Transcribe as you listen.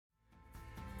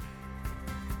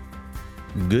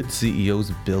Good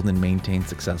CEOs build and maintain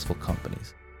successful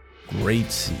companies.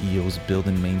 Great CEOs build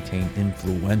and maintain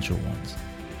influential ones.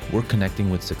 We're connecting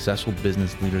with successful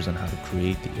business leaders on how to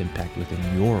create the impact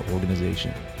within your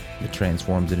organization that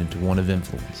transforms it into one of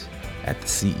influence at the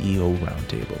CEO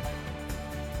Roundtable.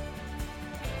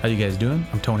 How you guys doing?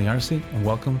 I'm Tony Arce, and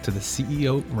welcome to the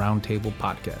CEO Roundtable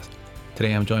Podcast.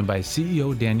 Today I'm joined by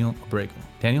CEO Daniel Abrego.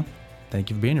 Daniel, thank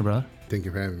you for being here, brother. Thank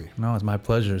you for having me. No, it's my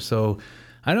pleasure. So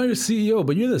I know you're CEO,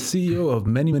 but you're the CEO of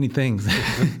many, many things,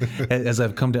 as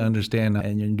I've come to understand,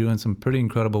 and you're doing some pretty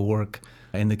incredible work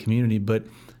in the community. But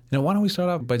why don't we start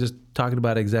off by just talking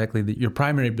about exactly your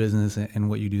primary business and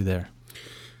what you do there?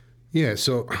 Yeah,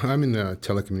 so I'm in the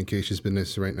telecommunications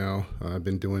business right now. I've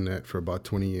been doing that for about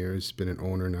 20 years, been an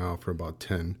owner now for about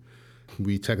 10.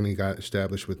 We technically got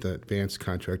established with the Advanced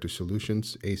Contractor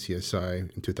Solutions,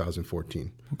 ACSI, in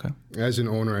 2014. Okay. As an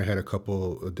owner, I had a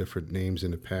couple of different names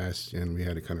in the past, and we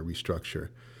had to kind of restructure.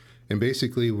 And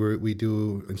basically, we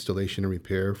do installation and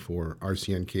repair for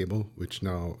RCN cable, which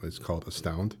now is called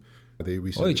Astound. They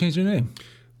changed their name.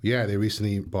 Yeah, they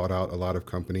recently bought out a lot of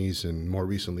companies, and more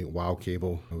recently, WOW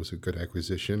Cable was a good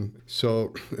acquisition.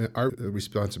 So our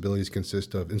responsibilities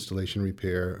consist of installation,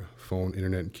 repair, phone,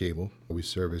 internet, and cable. We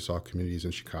service all communities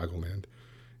in Chicagoland,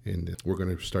 and we're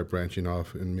going to start branching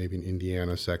off in maybe an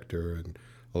Indiana sector and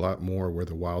a lot more where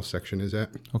the WOW section is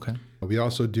at. Okay. We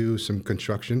also do some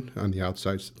construction on the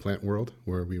outside plant world,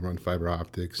 where we run fiber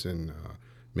optics and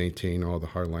maintain all the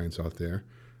hard lines out there.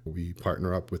 We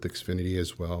partner up with Xfinity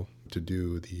as well to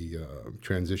do the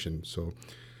transition. So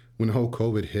when the whole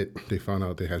COVID hit, they found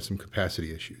out they had some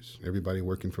capacity issues. Everybody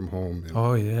working from home.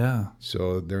 And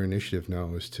so their initiative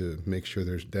now is to make sure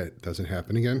that doesn't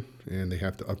happen again, and they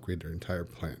have to upgrade their entire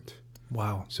plant.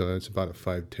 Wow. So it's about a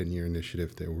 5-10 year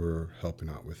initiative that we're helping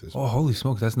out with as well. Oh, holy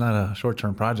smokes. That's not a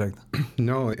short-term project.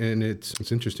 No, and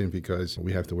it's interesting because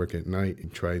we have to work at night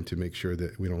and trying to make sure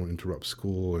that we don't interrupt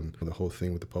school and the whole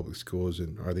thing with the public schools.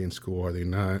 And are they in school? Are they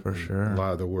not? For sure. A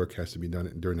lot of the work has to be done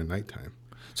during the nighttime.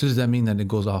 So does that mean that it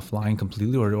goes offline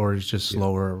completely or it's just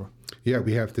slower? Yeah,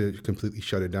 we have to completely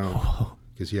shut it down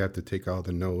because you have to take all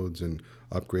the nodes and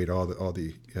upgrade all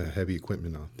the heavy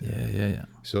equipment out there. Yeah.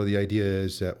 So the idea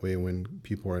is that way when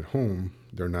people are at home,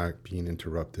 they're not being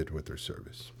interrupted with their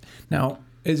service. Now,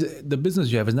 the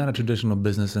business you have is not a traditional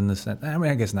business in the sense, I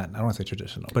mean, I guess not, I don't want to say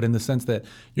traditional, but in the sense that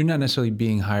you're not necessarily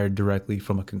being hired directly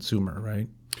from a consumer, right?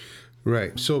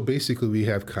 Right. So basically we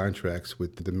have contracts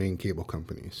with the main cable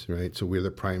companies, right? So we're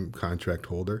the prime contract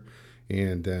holder.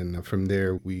 And then from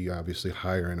there, we obviously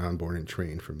hire and onboard and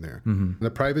train from there. Mm-hmm. In the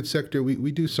private sector,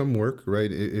 we do some work, right?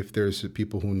 If there's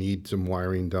people who need some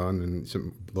wiring done and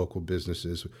some local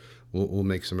businesses, we'll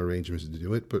make some arrangements to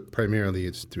do it. But primarily,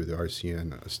 it's through the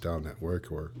RCN Style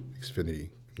Network or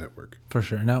Xfinity Network. For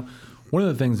sure. Now, one of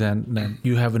the things that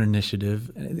you have an initiative,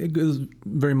 and it goes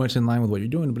very much in line with what you're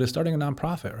doing, but it's starting a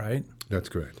nonprofit, right? That's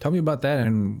correct. Tell me about that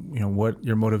and what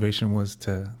your motivation was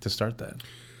to start that.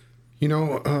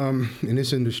 In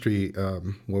this industry,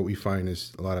 what we find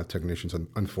is a lot of technicians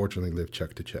unfortunately live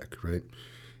check to check, right?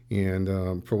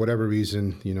 And for whatever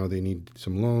reason, they need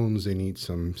some loans, they need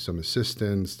some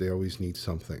assistance, they always need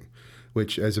something,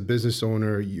 which as a business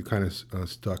owner, you kind of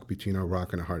stuck between a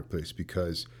rock and a hard place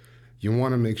because you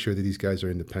want to make sure that these guys are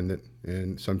independent,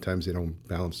 and sometimes they don't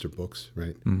balance their books,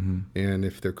 right? Mm-hmm. And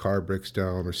if their car breaks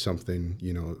down or something,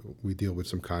 we deal with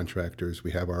some contractors, we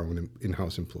have our own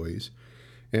in-house employees.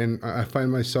 And I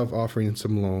find myself offering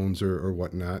some loans or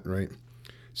whatnot, right?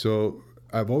 So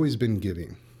I've always been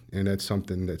giving, and that's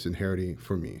something that's inheriting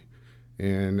for me.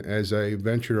 And as I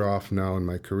venture off now in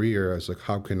my career, I was like,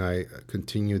 how can I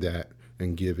continue that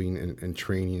and giving and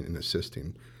training and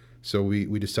assisting? So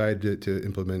we decided to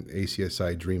implement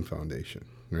ACSI Dream Foundation,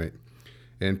 right?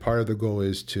 And part of the goal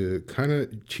is to kind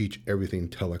of teach everything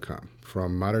telecom,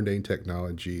 from modern day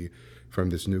technology, from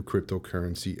this new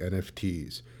cryptocurrency,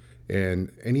 NFTs,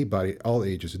 and anybody, all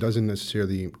ages. It doesn't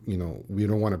necessarily, we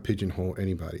don't want to pigeonhole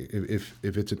anybody. If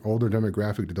it's an older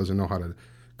demographic that doesn't know how to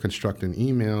construct an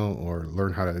email or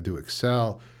learn how to do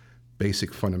Excel,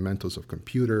 basic fundamentals of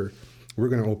computer, we're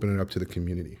going to open it up to the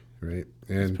community, right?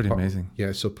 And it's pretty amazing.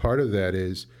 Yeah, so part of that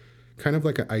is kind of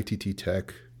like an ITT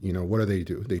Tech. What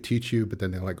do? They teach you, but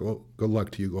then they're like, oh, good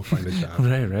luck to you, go find a job.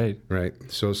 Right.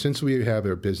 So since we have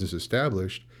our business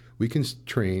established, we can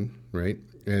train, right?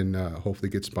 And hopefully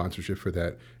get sponsorship for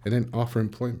that, and then offer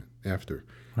employment after.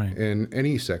 Right. And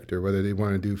any sector, whether they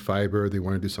want to do fiber, they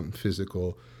want to do something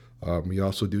physical. We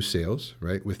also do sales,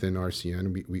 right? Within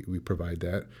RCN, we provide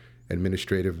that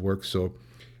administrative work. So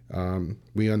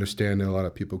we understand that a lot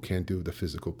of people can't do the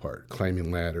physical part,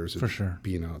 climbing ladders, for sure,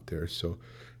 being out there. So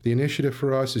the initiative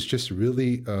for us is just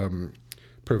really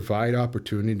provide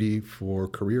opportunity for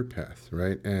career path,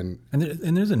 right? And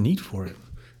there's a need for it.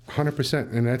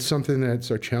 100%. And that's something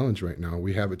that's our challenge right now.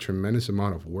 We have a tremendous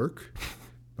amount of work,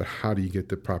 but how do you get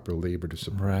the proper labor to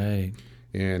support? Right.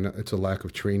 And it's a lack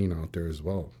of training out there as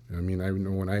well. I mean, I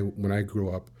know when I grew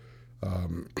up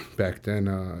back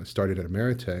then, started at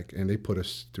Ameritech, and they put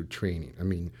us through training. I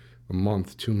mean, a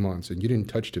month, 2 months, and you didn't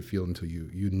touch the field until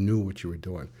you knew what you were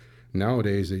doing.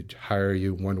 Nowadays, they hire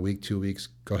you 1 week, 2 weeks,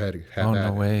 go ahead, have at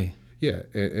it. No way. Yeah,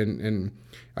 and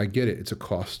I get it. It's a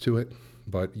cost to it,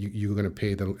 but you're going to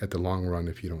pay at the long run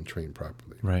if you don't train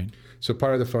properly. Right. So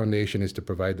part of the foundation is to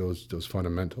provide those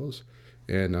fundamentals,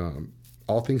 and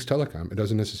all things telecom. It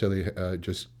doesn't necessarily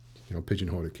just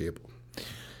pigeonhole the cable.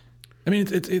 I mean,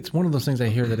 it's one of those things I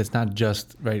hear that it's not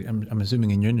just right. I'm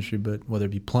assuming in your industry, but whether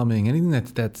it be plumbing, anything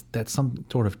that's some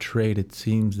sort of trade, it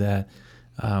seems that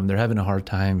they're having a hard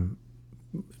time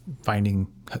finding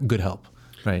good help.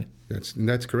 Right.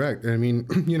 That's correct. I mean,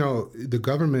 the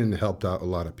government helped out a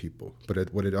lot of people,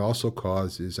 but what it also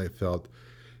caused is I felt,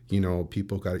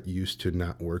 people got used to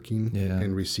not working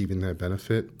and receiving that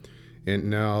benefit.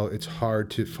 And now it's hard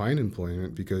to find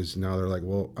employment because now they're like,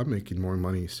 well, I'm making more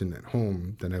money sitting at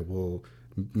home than I will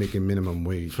making minimum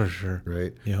wage. For sure.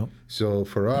 Right. Yep. So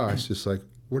for us, it's like,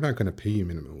 we're not going to pay you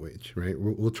minimum wage, right?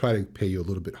 We'll try to pay you a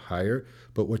little bit higher,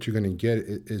 but what you're going to get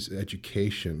is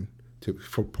education to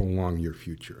prolong your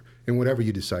future and whatever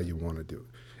you decide you want to do.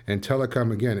 And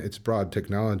telecom, again, it's broad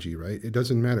technology, right? It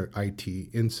doesn't matter IT,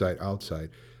 inside, outside.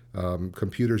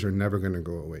 Computers are never going to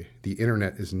go away. The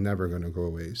internet is never going to go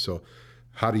away. So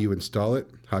how do you install it?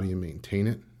 How do you maintain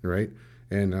it, right?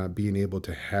 And being able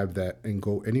to have that and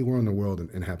go anywhere in the world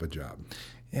and have a job.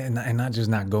 And not just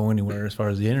not go anywhere as far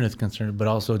as the internet's concerned, but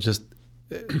also just,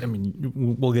 I mean,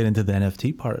 we'll get into the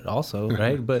NFT part also,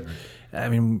 right? But I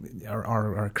mean,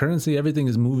 our currency, everything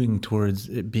is moving towards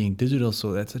it being digital.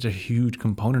 So that's such a huge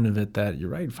component of it that you're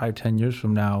right, 5-10 years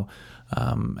from now,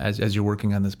 as you're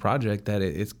working on this project, that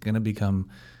it's going to become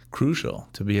crucial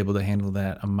to be able to handle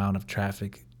that amount of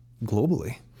traffic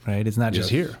globally, right? It's not just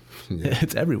here;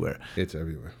 it's everywhere. It's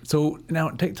everywhere. So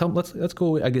now, let's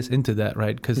go, I guess, into that,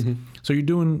 right? Because so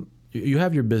you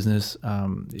have your business,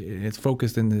 it's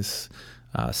focused in this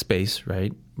space,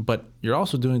 right? But you're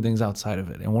also doing things outside of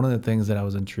it. And one of the things that I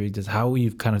was intrigued is how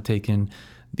you've kind of taken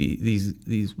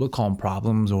these we'll call them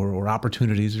problems or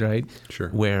opportunities, right? Sure.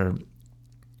 Where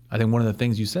I think one of the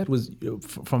things you said was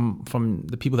from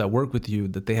the people that work with you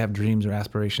that they have dreams or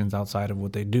aspirations outside of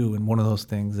what they do. And one of those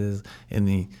things is in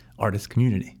the artist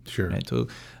community. Sure. Right? So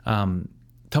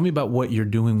tell me about what you're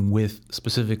doing with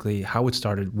specifically how it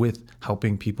started with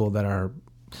helping people that are,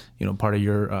 part of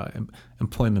your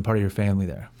employment, part of your family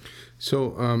there.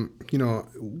 So,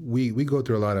 we go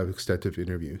through a lot of extensive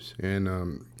interviews,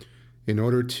 and in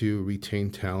order to retain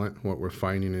talent, what we're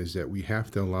finding is that we have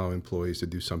to allow employees to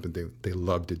do something they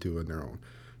love to do on their own.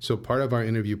 So part of our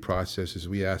interview process is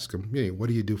we ask them, hey, what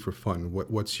do you do for fun?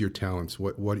 What's your talents?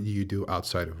 What do you do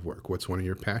outside of work? What's one of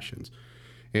your passions?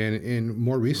 And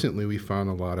more recently, we found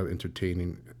a lot of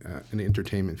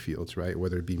entertainment fields, right?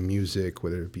 Whether it be music,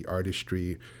 whether it be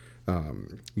artistry,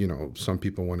 some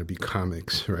people want to be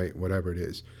comics, right? Whatever it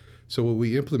is. So what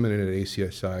we implemented at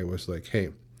ACSI was like,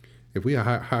 hey, if we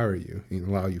hire you and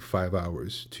allow you 5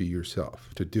 hours to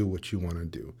yourself to do what you want to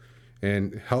do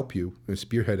and help you and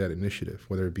spearhead that initiative,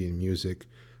 whether it be in music,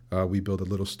 we build a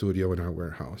little studio in our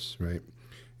warehouse, right?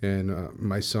 And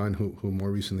my son, who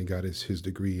more recently got his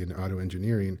degree in auto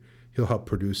engineering, he'll help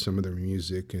produce some of their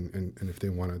music. And if they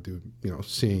want to do,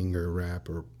 sing or rap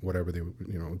or whatever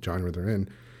genre they're in,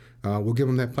 we'll give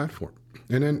them that platform.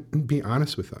 And then be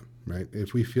honest with them, right?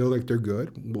 If we feel like they're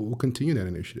good, we'll continue that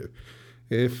initiative.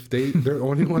 If they're the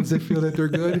only ones that feel that they're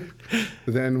good,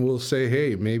 then we'll say,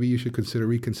 hey, maybe you should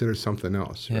reconsider something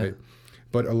else, right?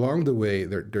 But along the way,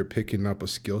 they're picking up a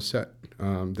skill set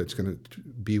that's going to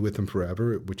be with them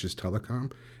forever, which is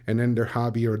telecom. And then their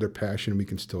hobby or their passion, we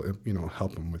can still,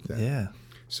 help them with that. Yeah.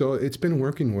 So it's been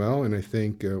working well. And I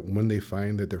think when they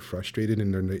find that they're frustrated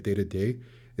in their day-to-day,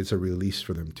 it's a release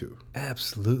for them too.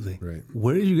 Absolutely. Right.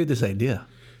 Where did you get this idea?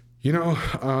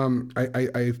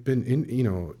 I've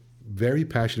been very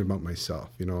passionate about myself.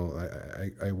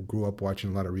 I grew up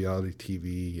watching a lot of reality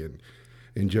TV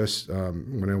and just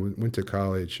when I went to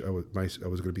college, I was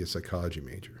going to be a psychology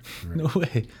major. Right? No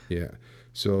way. Yeah.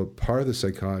 So part of the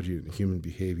psychology and human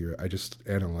behavior, I just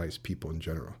analyze people in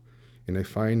general. And I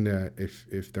find that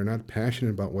if they're not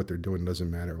passionate about what they're doing,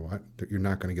 doesn't matter what, you're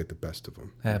not going to get the best of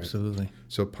them. Absolutely. Right?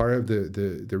 So part of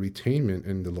the retainment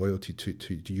and the loyalty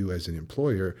to you as an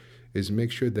employer is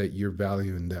make sure that you're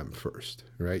valuing them first,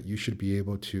 right? You should be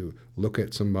able to look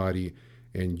at somebody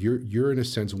and you're in a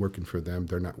sense working for them.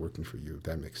 They're not working for you. If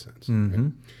that makes sense. Mm-hmm.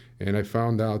 Right? And I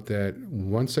found out that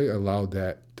once I allowed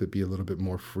that to be a little bit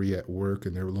more free at work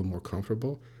and they were a little more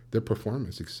comfortable, their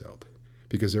performance excelled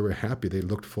because they were happy. They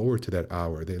looked forward to that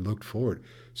hour. They looked forward.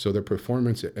 So their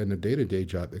performance in the day-to-day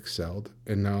job excelled,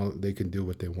 and now they can do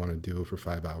what they want to do for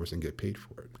 5 hours and get paid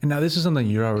for it. And now this is something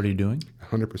you're already doing?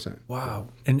 100%. Wow.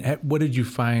 And what did you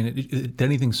find? Did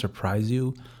anything surprise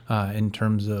you in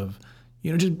terms of,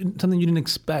 just something you didn't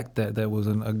expect that was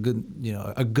a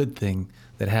good thing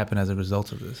that happened as a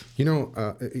result of this?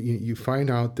 You find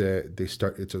out that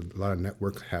it's a lot of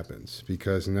network happens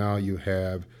because now you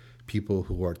have people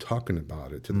who are talking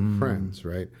about it to their friends,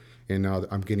 right? And now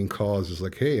I'm getting calls. It's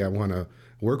like, hey, I want to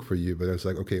work for you, but it's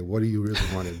like, okay, what do you really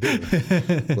want to do?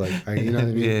 You know what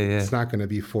I mean? Yeah. It's not going to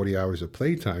be 40 hours of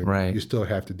playtime. Right. You still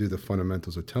have to do the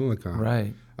fundamentals of telecom.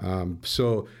 Right.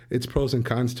 So it's pros and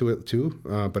cons to it too.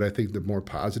 But I think the more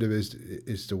positive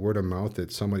is the word of mouth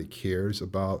that somebody cares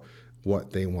about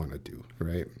what they want to do,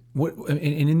 right? And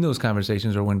in those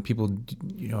conversations, or when people,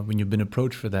 when you've been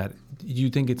approached for that, do you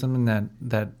think it's something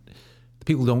that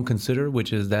people don't consider,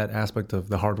 which is that aspect of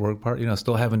the hard work part,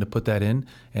 still having to put that in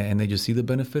and they just see the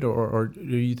benefit, or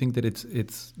do you think that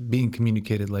it's being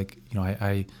communicated like,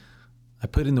 I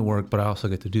put in the work, but I also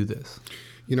get to do this?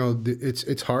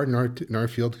 It's hard in our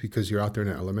field because you're out there in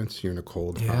the elements, you're in a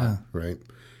cold, hot, right?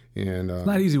 And it's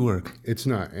not easy work. It's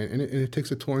not, and it takes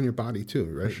a toll on your body too,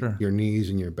 right? For sure. Your knees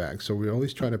and your back. So we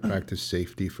always try to practice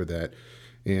safety for that.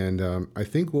 And I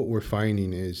think what we're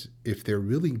finding is if they're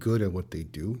really good at what they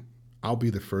do, I'll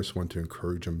be the first one to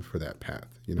encourage them for that path.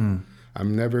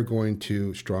 I'm never going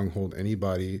to stronghold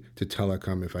anybody to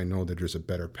telecom if I know that there's a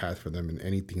better path for them in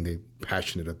anything they're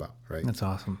passionate about, right? That's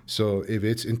awesome. So if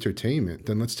it's entertainment,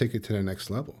 then let's take it to the next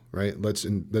level, right? Let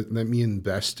me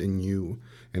invest in you,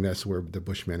 and that's where the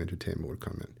Buschman Entertainment would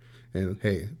come in. And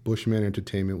hey, Buschman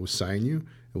Entertainment will sign you,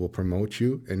 it will promote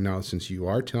you, and now since you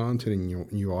are talented and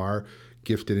you are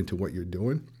gifted into what you're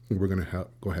doing, we're going to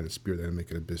go ahead and spear that and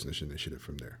make it a business initiative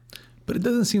from there. But it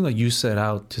doesn't seem like you set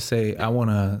out to say, I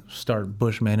want to start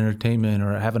Buschman Entertainment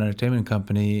or have an entertainment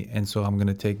company, and so I'm going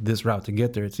to take this route to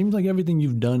get there. It seems like everything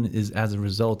you've done is as a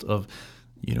result of,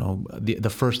 the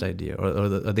first idea or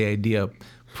the idea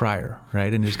prior,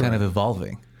 right? And just kind of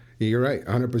evolving. You're right,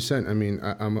 100%. I mean,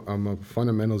 I'm a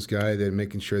fundamentals guy that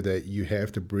making sure that you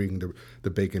have to bring the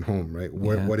bacon home, right?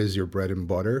 What is your bread and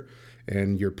butter?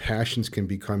 And your passions can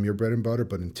become your bread and butter,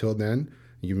 but until then,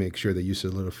 you make sure that you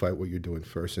solidify what you're doing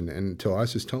first. And to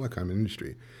us, it's telecom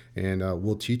industry. And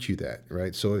we'll teach you that,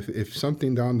 right? So if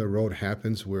something down the road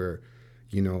happens where,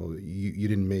 you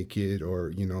didn't make it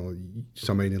or,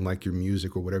 somebody didn't like your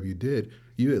music or whatever you did,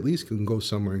 you at least can go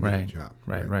somewhere and get a job.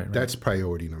 Right. That's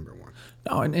priority number one.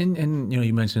 No, and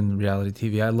you mentioned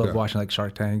reality TV. I love watching like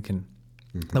Shark Tank, and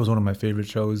that was one of my favorite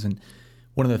shows. And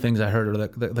one of the things I heard, or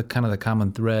the kind of the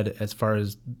common thread as far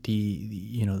as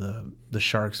the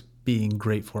sharks being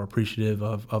grateful, appreciative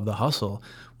of the hustle,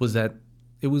 was that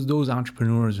it was those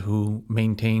entrepreneurs who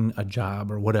maintain a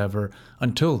job or whatever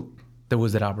until there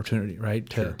was that opportunity, right?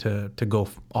 To go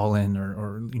all in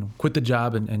or quit the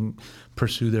job and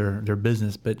pursue their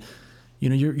business. But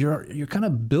you're kind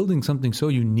of building something so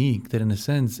unique that in a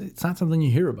sense it's not something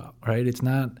you hear about, right? It's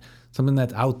not something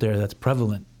that's out there that's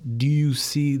prevalent. Do you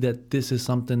see that this is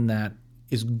something that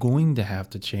is going to have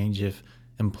to change if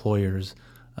employers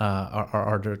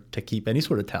are to keep any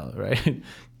sort of talent, right?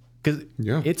 Because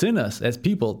it's in us as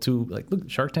people to look.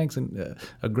 Shark Tank's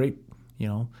a great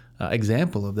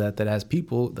example of that. That as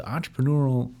people, the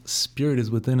entrepreneurial spirit is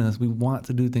within us. We want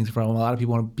to do things for them. A lot of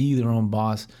people want to be their own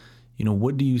boss.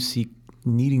 What do you see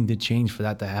needing to change for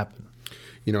that to happen?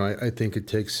 I think it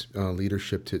takes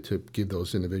leadership to give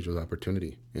those individuals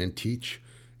opportunity and teach,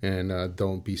 and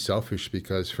don't be selfish.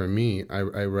 Because for me, I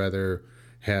rather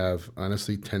have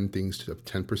honestly 10 things to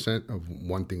 10% of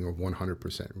one thing of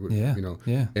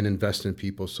 100%. And invest in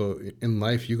people. So in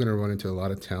life, you're going to run into a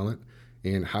lot of talent.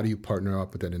 And how do you partner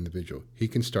up with that individual? He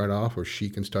can start off, or she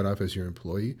can start off as your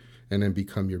employee and then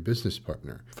become your business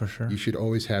partner. For sure. You should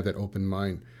always have that open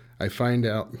mind. I find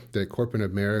out that corporate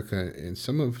America and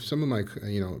some of my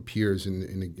peers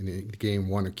in the game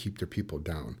want to keep their people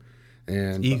down.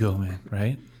 And ego, man,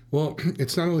 right? Well,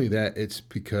 it's not only that, it's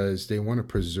because they want to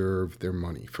preserve their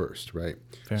money first, right?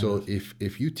 Fair so enough.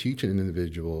 if you teach an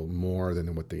individual more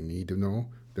than what they need to know,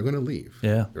 they're going to leave.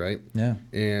 Yeah. Right? Yeah.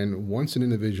 And once an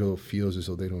individual feels as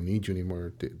though they don't need you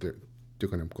anymore, they're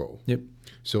going to go. Yep.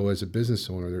 So as a business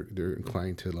owner, they're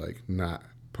inclined to not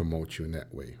promote you in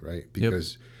that way, right?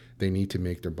 Because they need to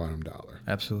make their bottom dollar.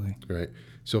 Absolutely. Right.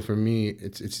 So for me,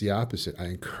 it's the opposite. I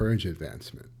encourage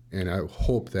advancement, and I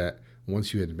hope that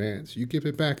once you advance, you give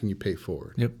it back and you pay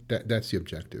forward. Yep. That's the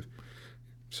objective.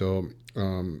 So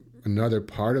another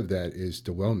part of that is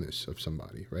the wellness of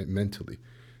somebody, right? Mentally.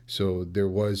 So there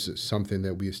was something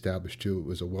that we established too. It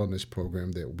was a wellness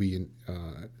program that we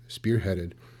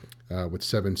spearheaded with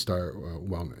 7-star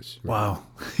wellness. Right? Wow.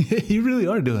 You really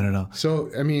are doing it all. So,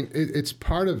 I mean, it's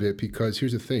part of it because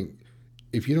here's the thing.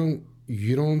 If you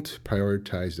don't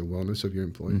prioritize the wellness of your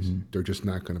employees, they're just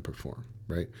not going to perform,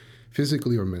 right?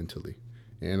 Physically or mentally.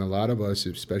 And a lot of us,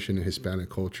 especially in the Hispanic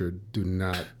culture, do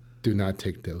not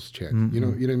take those chances. You know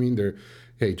what I mean? They're,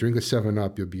 hey, drink a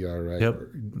 7-Up, you'll be all right. Yep.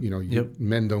 Or,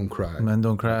 men don't cry. Men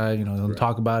don't cry. Don't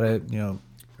talk about it.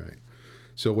 Right.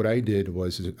 So what I did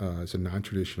was it's a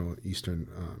non-traditional Eastern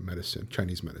medicine,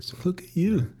 Chinese medicine. Look at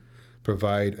you.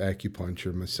 Provide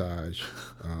acupuncture, massage.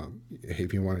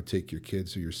 If you want to take your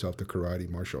kids or yourself to karate,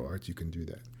 martial arts, you can do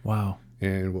that. Wow.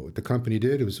 And what the company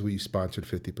did was we sponsored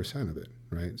 50% of it,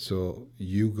 right? So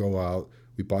you go out,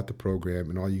 we bought the program,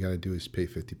 and all you got to do is pay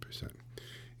 50%.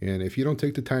 And if you don't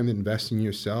take the time to invest in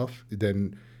yourself,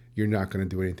 then you're not going to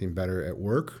do anything better at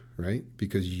work, right?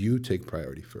 Because you take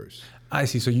priority first. I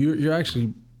see. So you're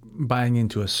actually buying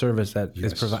into a service that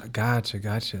is provided.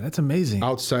 Gotcha. That's amazing.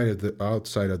 Outside of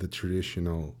the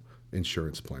traditional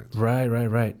insurance plans.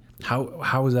 Right.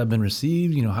 How has that been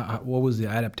received? What was the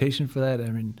adaptation for that? I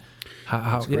mean,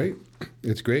 It's great.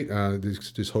 It's great.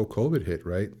 This whole COVID hit,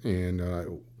 right?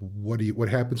 And what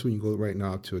happens when you go right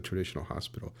now to a traditional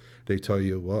hospital? They tell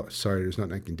you, well, sorry, there's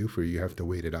nothing I can do for you. You have to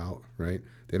wait it out, right?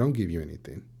 They don't give you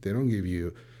anything. They don't give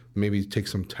you, maybe take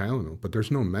some Tylenol, but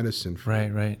there's no medicine for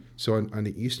it. Right. So on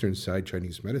the Eastern side,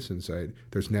 Chinese medicine side,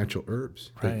 there's natural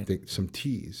herbs, right. Some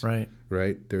teas, right?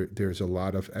 There's a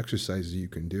lot of exercises you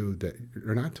can do that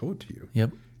are not told to you.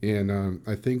 Yep. And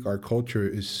I think our culture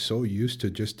is so used to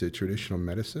just the traditional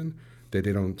medicine that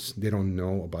they don't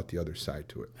know about the other side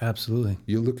to it. Absolutely.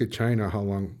 You look at China, how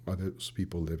long are those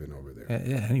people living over there?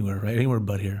 Yeah, anywhere, right? Anywhere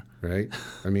but here. Right?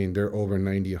 I mean, they're over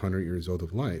 90, 100 years old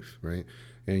of life, right?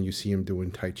 And you see them doing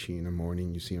Tai Chi in the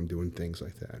morning. You see them doing things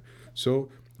like that. So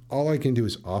all I can do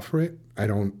is offer it. I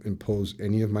don't impose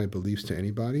any of my beliefs to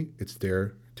anybody. It's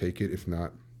there. Take it. If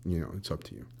not, it's up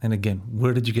to you. And again,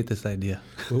 where did you get this idea?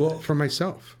 Well, for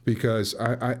myself, because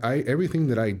I everything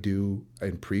that I do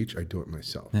and preach, I do it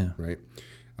myself, right?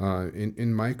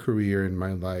 In my career, in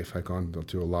my life, I've gone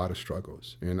through a lot of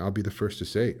struggles. And I'll be the first to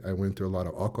say, I went through a lot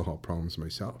of alcohol problems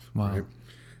myself. Wow. Right?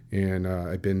 And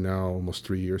I've been now almost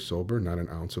 3 years sober, not an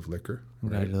ounce of liquor.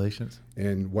 Congratulations. Right?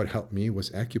 And what helped me was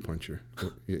acupuncture.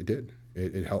 It did.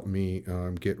 It helped me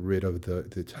get rid of the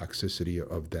toxicity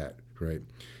of that, right?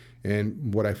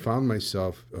 And what I found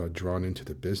myself drawn into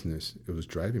the business, it was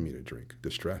driving me to drink, the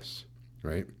stress,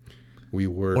 right?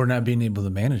 Or not being able to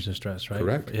manage the stress, right?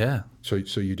 Correct. Yeah. So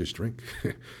you just drink.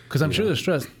 Because I'm sure the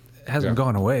stress hasn't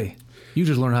gone away. You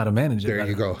just learn how to manage it. There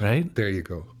you go. Right? There you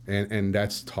go. And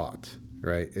that's taught,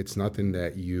 right? It's nothing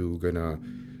that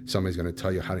somebody's gonna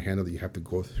tell you how to handle it. You have to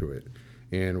go through it.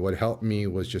 And what helped me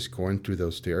was just going through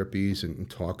those therapies and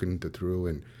talking through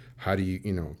and how do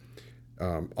you,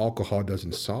 alcohol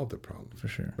doesn't solve the problem. For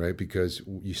sure. Right? Because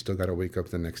you still got to wake up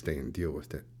the next day and deal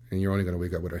with it. And you're only going to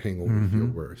wake up with a hangover and feel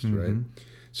worse, right?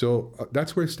 So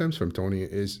that's where it stems from, Tony,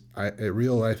 is a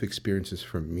real life experiences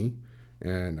from me.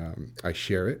 And I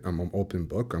share it. I'm an open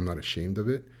book. I'm not ashamed of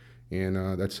it. And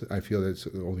I feel that's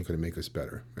only going to make us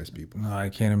better as people. No, I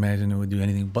can't imagine it would do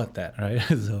anything but that, right?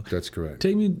 So that's correct.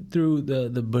 Take me through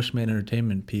the Buschman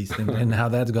Entertainment piece and how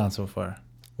that's gone so far.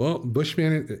 Well,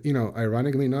 Buschman,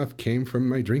 ironically enough, came from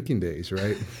my drinking days,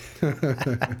 right?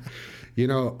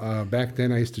 Back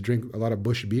then I used to drink a lot of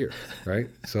Busch Beer, right?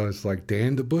 So it's like,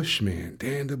 Dan the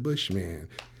Buschman.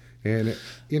 And,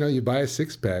 you buy a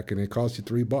 6-pack and it costs you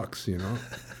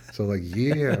 $3, So like,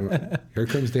 yeah, here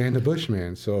comes Dan the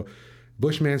Buschman. So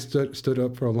Buschman stood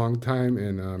up for a long time.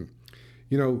 And,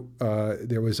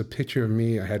 there was a picture of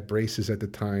me. I had braces at the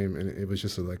time. And it was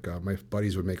just like my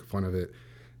buddies would make fun of it.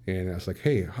 And I was like,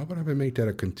 hey, how about if I make that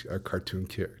a cartoon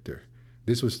character?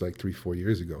 This was like 3-4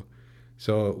 years ago.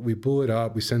 So we blew it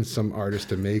up. We sent some artist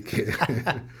to make it.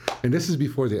 And this is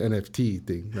before the NFT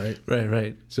thing, right?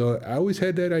 Right. So I always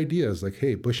had that idea. I was like,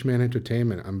 hey, Buschman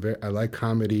Entertainment. I like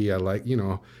comedy. I like,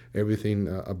 everything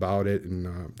about it.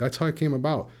 And that's how it came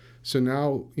about. So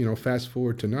now, fast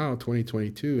forward to now,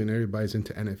 2022, and everybody's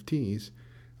into NFTs.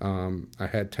 I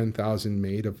had 10,000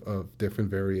 made of different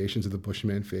variations of the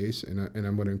Buschman face, and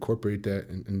I'm going to incorporate that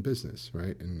in business,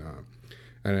 right? And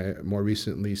I more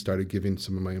recently started giving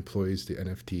some of my employees the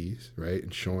NFTs, right,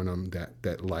 and showing them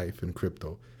that life in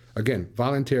crypto again,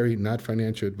 voluntary, not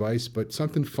financial advice, but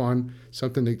something fun,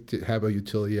 something to have a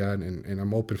utility on, and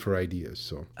I'm open for ideas.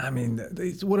 So, I mean,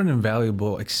 what an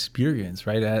invaluable experience,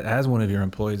 right? As one of your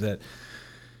employees, that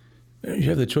you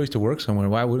have the choice to work somewhere.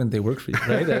 Why wouldn't they work for you,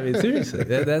 right? I mean, seriously,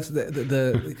 that's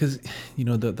the because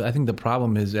I think the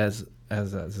problem is as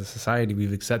a society,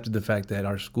 we've accepted the fact that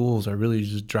our schools are really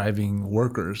just driving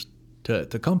workers to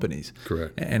companies.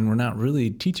 Correct. And we're not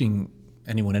really teaching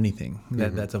anyone anything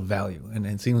that's of value. And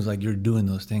it seems like you're doing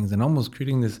those things and almost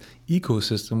creating this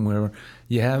ecosystem where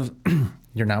you have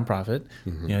your nonprofit,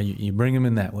 you bring them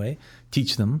in that way,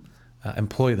 teach them,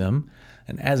 employ them,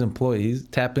 and as employees,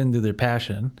 tap into their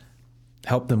passion,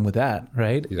 help them with that,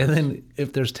 right? Yes. And then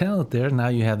if there's talent there, now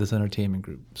you have this entertainment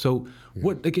group. So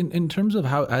what, again, in terms of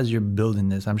how, as you're building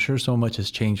this, I'm sure so much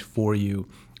has changed for you,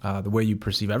 the way you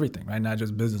perceive everything, right? Not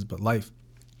just business, but life.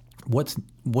 What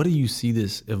do you see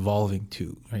this evolving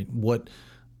to, right? What's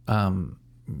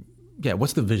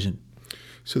the vision?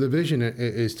 So the vision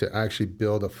is to actually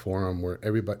build a forum where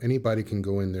anybody can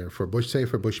go in there for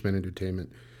Buschman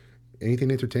Entertainment,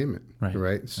 anything entertainment,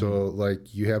 right? So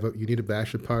like you need a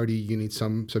bachelor party, you need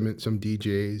some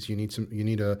DJs, you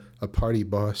need a party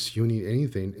bus, you need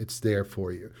anything, it's there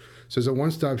for you. So it's a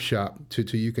one-stop shop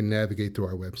to you can navigate through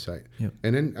our website. Yep.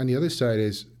 And then on the other side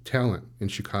is talent in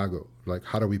Chicago. Like,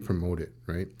 how do we promote it,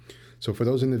 right? So for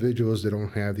those individuals that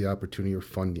don't have the opportunity or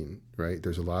funding, right?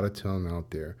 There's a lot of talent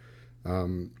out there.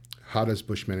 How does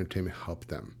Buschman Entertainment help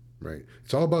them, right?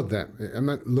 It's all about them. I'm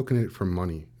not looking at it for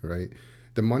money, right?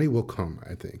 The money will come,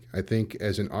 I think. I think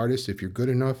as an artist, if you're good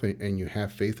enough and you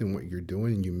have faith in what you're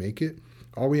doing and you make it,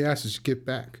 all we ask is give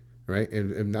back, right?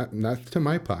 And not to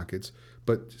my pockets,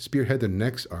 but spearhead the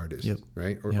next artist,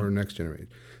 right? Or next generation.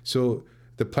 So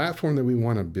the platform that we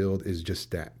want to build is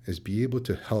just that, is be able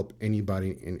to help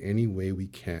anybody in any way we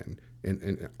can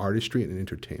in artistry and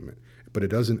entertainment. But it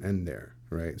doesn't end there,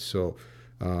 right? So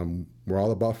we're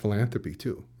all about philanthropy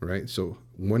too, right? So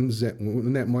when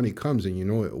that money comes, and you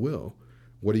know it will,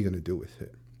 what are you going to do with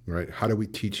it, right? How do we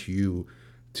teach you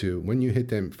to, when you hit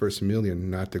that first million,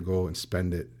 not to go and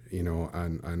spend it,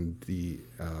 on the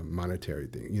monetary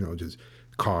thing, just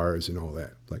cars and all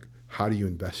that. Like, how do you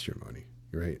invest your money,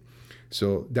 right?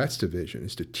 So that's the vision,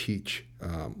 is to teach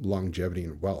longevity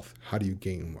and wealth. How do you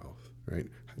gain wealth, right?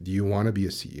 Do you want to be a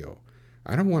CEO?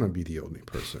 I don't want to be the only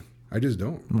person. I just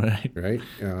don't. Right.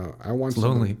 I want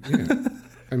lonely.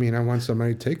 I mean, I want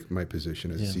somebody to take my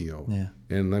position as CEO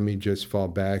and let me just fall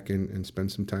back and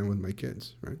spend some time with my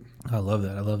kids, right? I love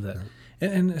that. Yeah.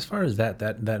 And as far as that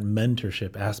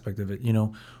mentorship aspect of it,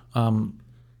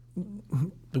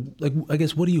 like, I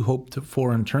guess, what do you hope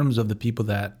for in terms of the people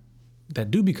that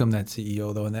do become that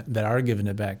CEO, though, and that are giving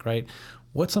it back, right?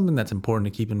 What's something that's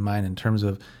important to keep in mind in terms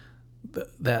of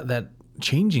that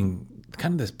changing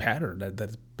kind of this pattern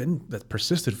that's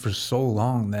persisted for so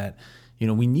long, that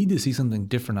we need to see something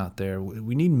different out there.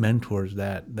 We need mentors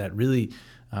that really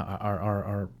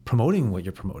are promoting what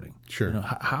you're promoting. Sure.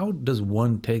 How does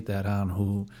one take that on?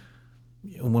 Who,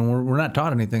 when we're not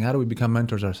taught anything, how do we become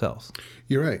mentors ourselves?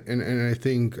 You're right, and I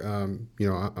think I'm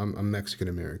Mexican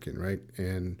American, right?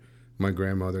 And my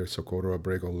grandmother, Socorro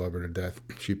Abrego, love her to death.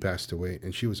 She passed away,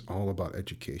 and she was all about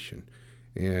education.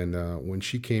 And when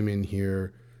she came in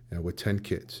here with 10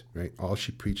 kids, right, all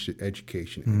she preached is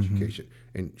education.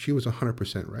 And she was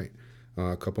 100% right.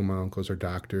 A couple of my uncles are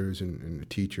doctors and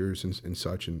teachers and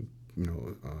such, and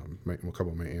a couple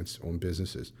of my aunts own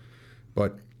businesses.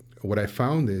 But what I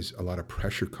found is a lot of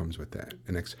pressure comes with that,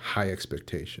 and high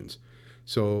expectations.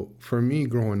 So for me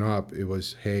growing up, it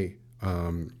was, hey,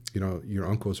 your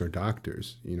uncles are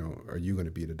doctors, are you going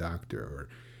to be the doctor? Or,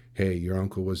 hey, your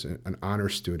uncle was an honor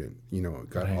student,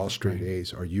 got all straight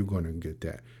A's, are you going to get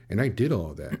that? And I did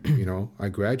all of that. I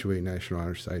graduated National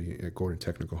Honor Society at Gordon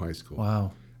Technical High School.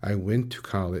 Wow. I went to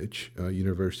college,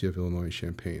 University of Illinois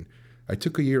Champaign. I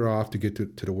took a year off to get to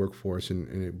the workforce, and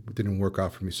it didn't work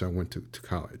out for me, so I went to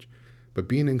college. But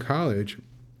being in college,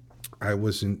 I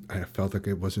felt like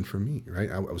it wasn't for me, right?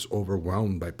 I was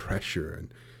overwhelmed by pressure,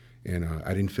 and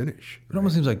I didn't finish. It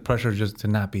almost seems like pressure just to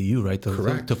not be you, right?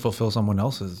 To fulfill someone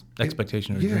else's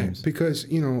expectation or dreams. Because,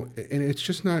 and it's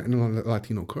just not in a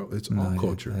Latino culture. It's all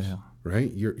cultures,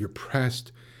 right? You're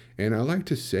pressed. And I like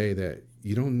to say that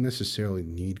you don't necessarily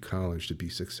need college to be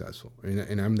successful.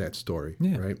 And I'm that story,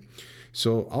 right?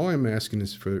 So all I'm asking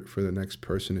is for the next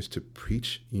person is to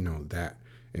preach, that.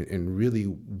 And really,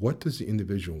 what does the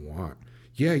individual want?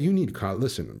 Yeah, you need college.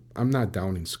 Listen, I'm not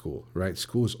down in school, right?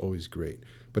 School is always great,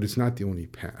 but it's not the only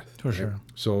path. For sure.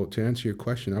 So to answer your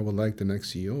question, I would like the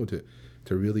next CEO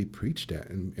to really preach that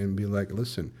and be like,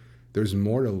 listen, there's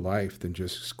more to life than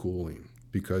just schooling,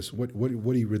 because what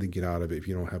do you really get out of it if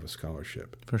you don't have a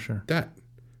scholarship? For sure. That,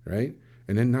 right?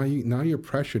 And then now you're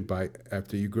pressured by,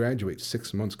 after you graduate,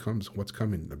 6 months comes, what's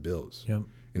coming? The bills. Yep.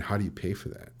 And how do you pay for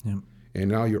that? Yep. And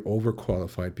now you're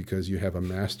overqualified because you have a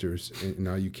master's and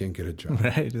now you can't get a job.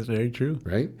 Right. It's very true.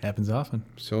 Right? Happens often.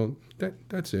 So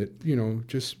that's it.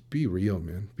 Just be real,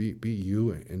 man. Be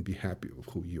you and be happy with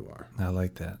who you are. I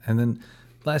like that. And then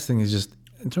last thing is just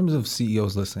in terms of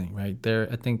CEOs listening, right?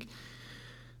 I think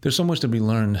there's so much to be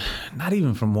learned, not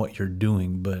even from what you're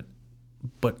doing, but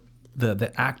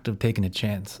the act of taking a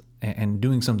chance and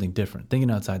doing something different,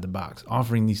 thinking outside the box,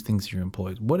 offering these things to your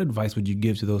employees. What advice would you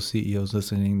give to those CEOs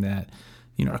listening that,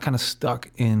 are kind of stuck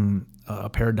in a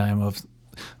paradigm of,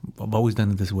 I've always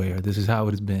done it this way, or this is how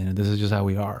it has been, or this is just how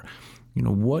we are?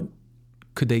 What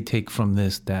could they take from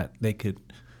this that they could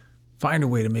find a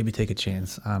way to maybe take a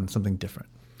chance on something different?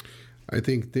 I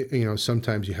think that,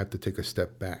 sometimes you have to take a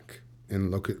step back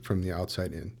and look at from the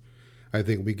outside in. I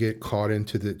think we get caught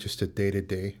into just the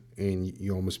day-to-day, and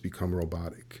you almost become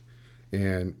robotic.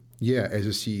 And yeah, as a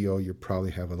CEO, you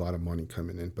probably have a lot of money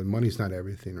coming in, but money's not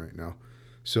everything right now.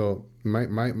 So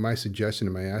my suggestion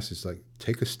and my ask is, like,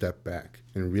 take a step back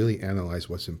and really analyze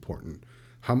what's important.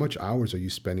 How much hours are you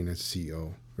spending as a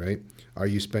CEO, right? Are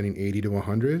you spending 80 to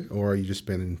 100, or are you just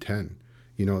spending 10?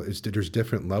 There's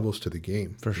different levels to the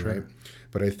game. For sure. Right?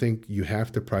 But I think you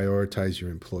have to prioritize your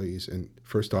employees, and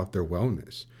first off, their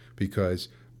wellness, because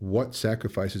what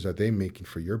sacrifices are they making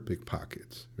for your big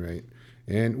pockets, right?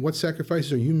 And what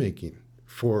sacrifices are you making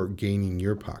for gaining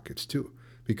your pockets too?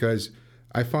 Because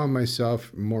I found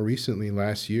myself more recently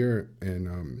last year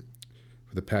and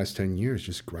for the past 10 years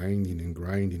just grinding.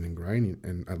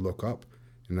 And I look up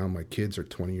and now my kids are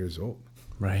 20 years old.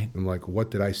 Right. I'm like, what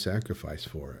did I sacrifice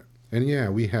for it? And yeah,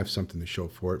 we have something to show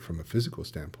for it from a physical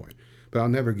standpoint, but I'll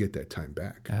never get that time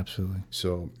back. Absolutely.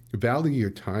 So value your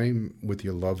time with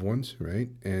your loved ones, right?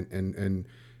 And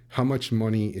how much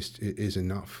money is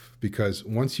enough? Because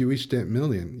once you reach that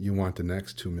million, you want the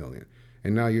next 2 million.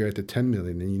 And now you're at the 10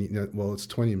 million and you need, it's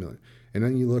 20 million. And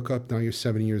then you look up, now you're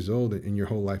 70 years old and your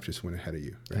whole life just went ahead of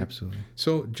you. Right? Absolutely.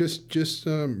 So just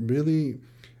really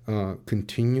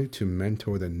continue to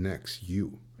mentor the next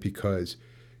you, because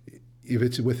if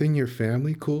it's within your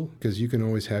family, cool, because you can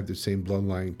always have the same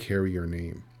bloodline carry your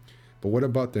name. But what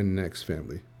about the next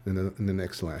family and the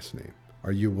next last name?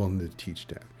 Are you willing to teach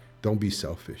that? Don't be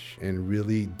selfish and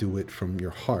really do it from your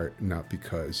heart, not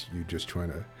because you're just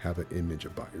trying to have an image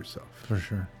about yourself. For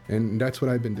sure. And that's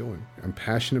what I've been doing. I'm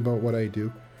passionate about what I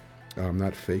do. I'm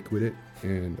not fake with it.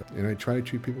 And I try to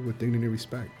treat people with dignity and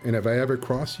respect. And if I ever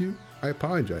cross you, I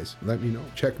apologize. Let me know.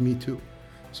 Check me too.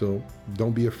 So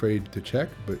don't be afraid to check,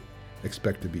 but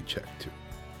expect to be checked too.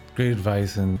 Great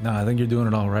advice. And no, I think you're doing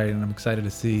it all right. And I'm excited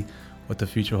to see what the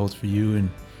future holds for you and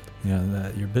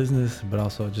your business, but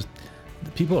also just the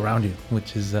people around you,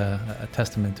 which is a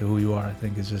testament to who you are. I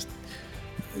think is just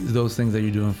those things that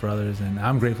you're doing for others. And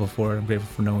I'm grateful for it. I'm grateful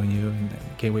for knowing you and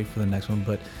can't wait for the next one.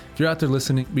 But if you're out there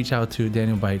listening, reach out to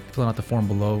Daniel by filling out the form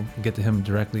below. Get to him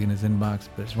directly in his inbox.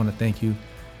 But I just want to thank you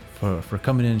for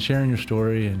coming in, sharing your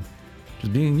story, and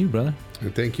just being you, brother.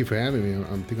 And thank you for having me.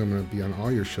 I think I'm going to be on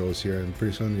all your shows here, and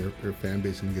pretty soon your fan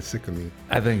base is going to get sick of me.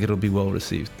 I think it'll be well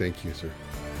received. Thank you, sir.